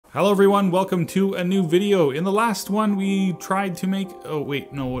Hello everyone, welcome to a new video. In the last one we tried to make,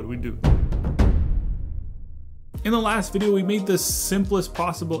 what did we do? In the last video, we made the simplest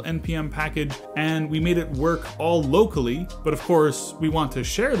possible NPM package and we made it work all locally, but of course we want to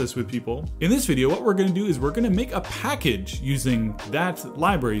share this with people. In this video, what we're gonna do is we're gonna make a package using that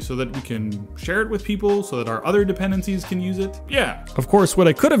library so that we can share it with people, so that our other dependencies can use it. Yeah. Of course, what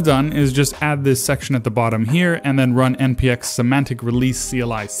I could have done is just add this section at the bottom here and then run npx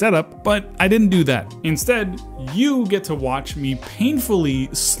semantic-release-cli setup, but I didn't do that. Instead, you get to watch me painfully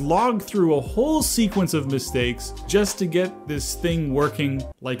slog through a whole sequence of mistakes just to get this thing working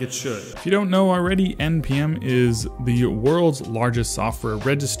like it should. If you don't know already, NPM is the world's largest software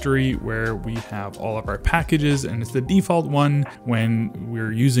registry where we have all of our packages, and it's the default one when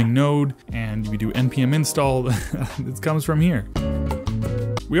we're using Node and we do NPM install. It comes from here.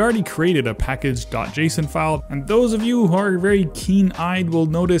 We already created a package.json file, and those of you who are very keen-eyed will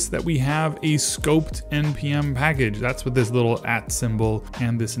notice that we have a scoped NPM package. That's what this little @ symbol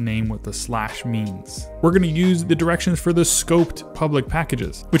and this name with the slash means. We're going to use the directions for the scoped public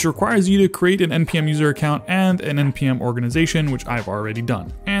packages, which requires you to create an NPM user account and an NPM organization, which I've already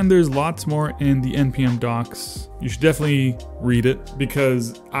done. And there's lots more in the NPM docs. You should definitely read it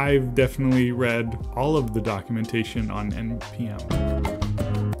because I've definitely read all of the documentation on NPM.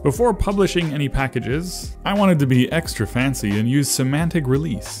 Before publishing any packages, I wanted to be extra fancy and use semantic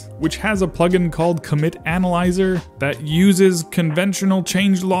release, which has a plugin called Commit Analyzer that uses conventional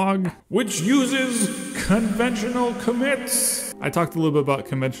changelog, which uses conventional commits. I talked a little bit about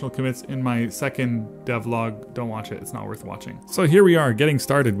conventional commits in my second devlog. Don't watch it, it's not worth watching. So here we are getting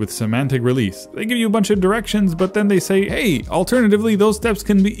started with semantic release. They give you a bunch of directions, but then they say, hey, alternatively, those steps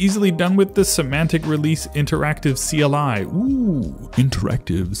can be easily done with the semantic release interactive CLI. Ooh,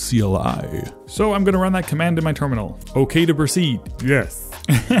 interactive CLI. So I'm gonna run that command in my terminal. Okay to proceed. Yes.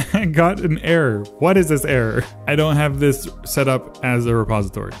 I got an error. What is this error? I don't have this set up as a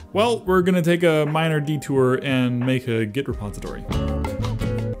repository. Well, we're gonna take a minor detour and make a Git repository.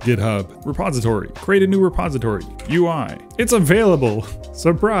 GitHub repository. Create a new repository. UI. It's available.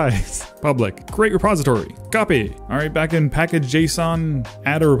 Surprise. Public. Create repository. Copy. All right, back in package.json,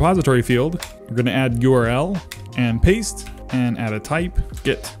 add a repository field. We're gonna add URL and paste and add a type,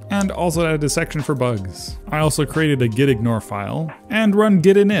 git, and also add a section for bugs. I also created a git ignore file and run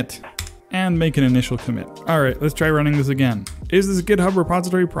git init and make an initial commit. All right, let's try running this again. Is this GitHub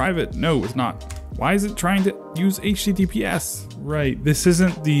repository private? No, it's not. Why is it trying to use HTTPS? Right, this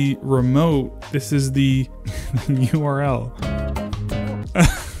isn't the remote, this is the URL.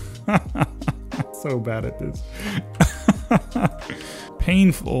 So bad at this.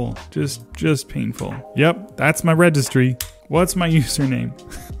 Painful, just painful. Yep, that's my registry. What's my username?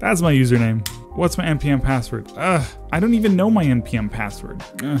 That's my username. What's my NPM password? I don't even know my NPM password.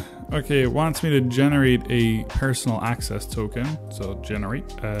 Okay, it wants me to generate a personal access token. So generate.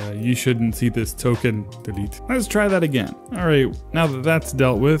 You shouldn't see this token. Delete. Let's try that again. All right, now that that's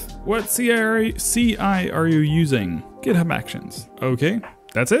dealt with, what CI are you using? GitHub Actions. Okay.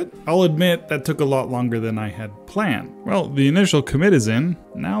 That's it? I'll admit that took a lot longer than I had planned. Well, the initial commit is in.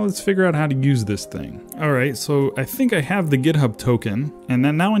 Now let's figure out how to use this thing. All right, so I think I have the GitHub token, and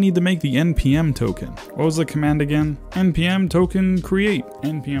then now I need to make the NPM token. What was the command again? NPM token create.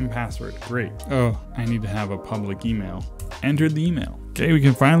 NPM password, great. Oh, I need to have a public email. Enter the email. Okay, we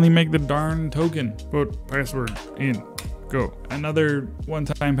can finally make the darn token. Put password in, go. Another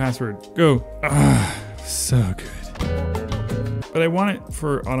one-time password, go. So good. But I want it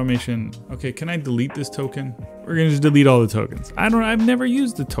for automation. Okay, can I delete this token? We're gonna just delete all the tokens. I've never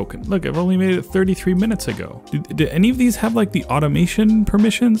used the token. Look, I've only made it 33 minutes ago. Did any of these have like the automation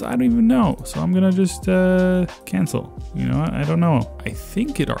permissions? I don't even know. So I'm gonna just cancel. You know what? I don't know. I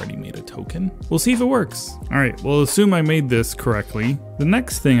think it already made a token. We'll see if it works. All right, we'll assume I made this correctly. The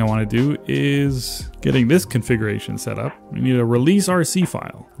next thing I wanna do is getting this configuration set up. We need a release RC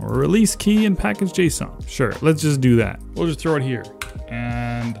file or a release key in package.json. Sure, let's just do that. We'll just throw it here.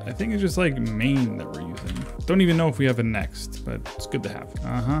 And I think it's just like main that we're using. Don't even know if we have a next, but it's good to have.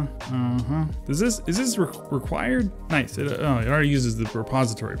 Is this required? Nice, it already uses the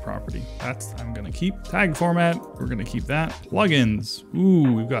repository property. I'm gonna keep. Tag format, we're gonna keep that. Plugins,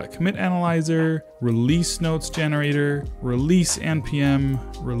 ooh, we've got commit analyzer, release notes generator, release NPM,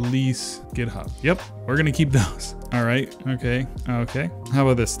 release GitHub. Yep, we're gonna keep those. All right, okay. How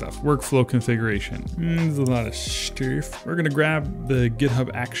about this stuff? Workflow configuration. There's a lot of stuff. We're gonna grab the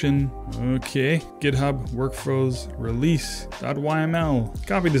GitHub action. Okay, GitHub workflows release.yml.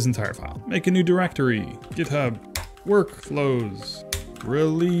 Copy this entire file. Make a new directory. GitHub workflows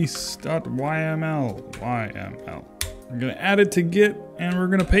release.yml. YML. We're gonna add it to Git and we're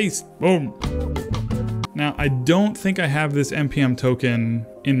gonna paste. Boom. Now, I don't think I have this NPM token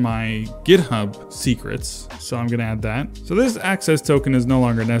in my GitHub secrets, so I'm gonna add that. So this access token is no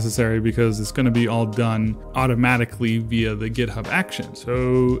longer necessary because it's gonna be all done automatically via the GitHub action.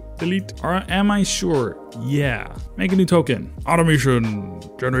 So delete, or am I sure? Yeah, make a new token. Automation,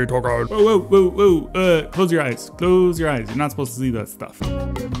 generate token. Whoa, whoa, whoa, whoa, close your eyes, close your eyes. You're not supposed to see that stuff.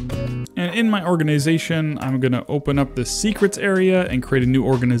 And in my organization, I'm gonna open up the secrets area and create a new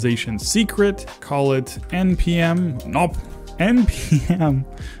organization secret, call it NPM, nope, NPM,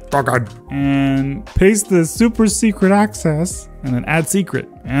 and paste the super secret access, and then add secret.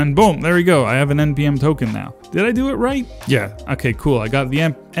 And boom, there we go, I have an NPM token now. Did I do it right? Yeah, okay, cool. I got the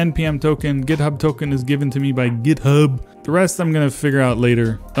NPM token, GitHub token is given to me by GitHub. The rest I'm gonna figure out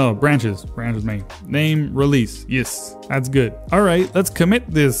later. Oh, branches main. Name, release, yes, that's good. All right, let's commit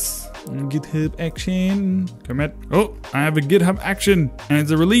this. GitHub action, commit. Oh, I have a GitHub action and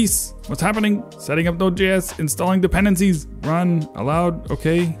it's a release. What's happening? Setting up Node.js, installing dependencies, run, allowed,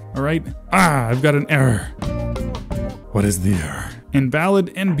 okay, all right. Ah, I've got an error. What is the error?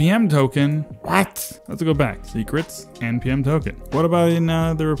 Invalid NPM token. What? Let's go back. Secrets, NPM token. What about in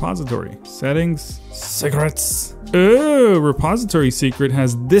the repository? Settings, secrets. Oh, repository secret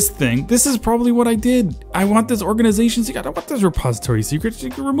has this thing. This is probably what I did. I want this organization secret. I don't want this repository secret. You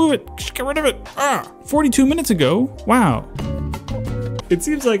can remove it. Just get rid of it. 42 minutes ago. Wow. It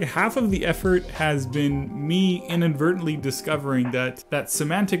seems like half of the effort has been me inadvertently discovering that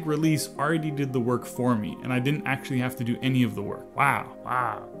semantic release already did the work for me, and I didn't actually have to do any of the work. Wow,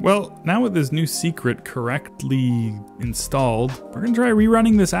 wow. Well, now with this new secret correctly installed, we're gonna try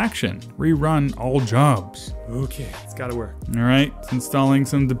rerunning this action. Rerun all jobs. Okay, it's gotta work. All right, it's installing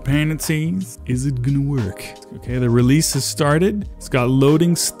some dependencies. Is it gonna work? Okay, the release has started. It's got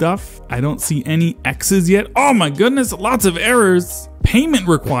loading stuff. I don't see any X's yet. Oh my goodness, lots of errors. Payment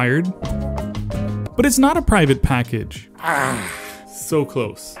required, but it's not a private package. So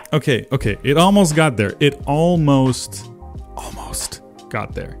close. Okay, it almost got there. It almost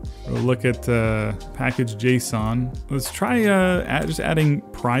got there. We'll look at package JSON. Let's try just adding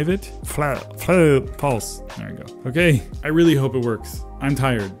private pulse. There we go. Okay, I really hope it works. I'm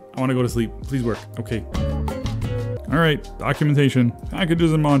tired. I want to go to sleep. Please work. Okay. All right, documentation,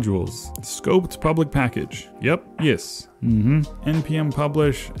 packages and modules, scoped public package. Yep, yes. NPM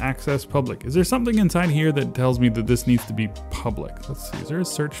publish, access public. Is there something inside here that tells me that this needs to be public? Let's see, is there a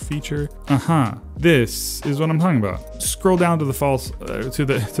search feature? This is what I'm talking about. Scroll down to the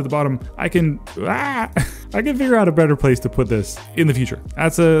to the bottom. I can figure out a better place to put this in the future.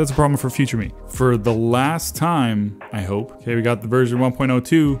 That's a problem for future me. For the last time, I hope. Okay, we got the version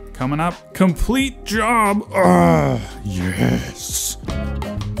 1.02 coming up. Complete job. Yes.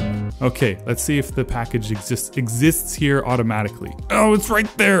 Okay, let's see if the package exists here automatically. Oh, it's right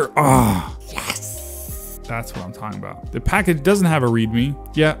there. Yes. That's what I'm talking about. The package doesn't have a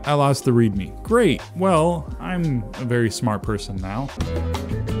README. Yeah, I lost the README. Great. Well, I'm a very smart person now.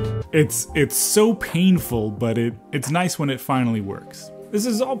 It's so painful, but it's nice when it finally works. This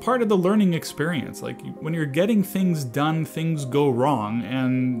is all part of the learning experience. Like when you're getting things done, things go wrong,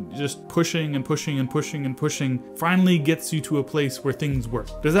 and just pushing and pushing and pushing and pushing finally gets you to a place where things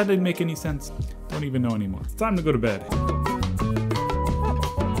work. Does that make any sense? Don't even know anymore. It's time to go to bed.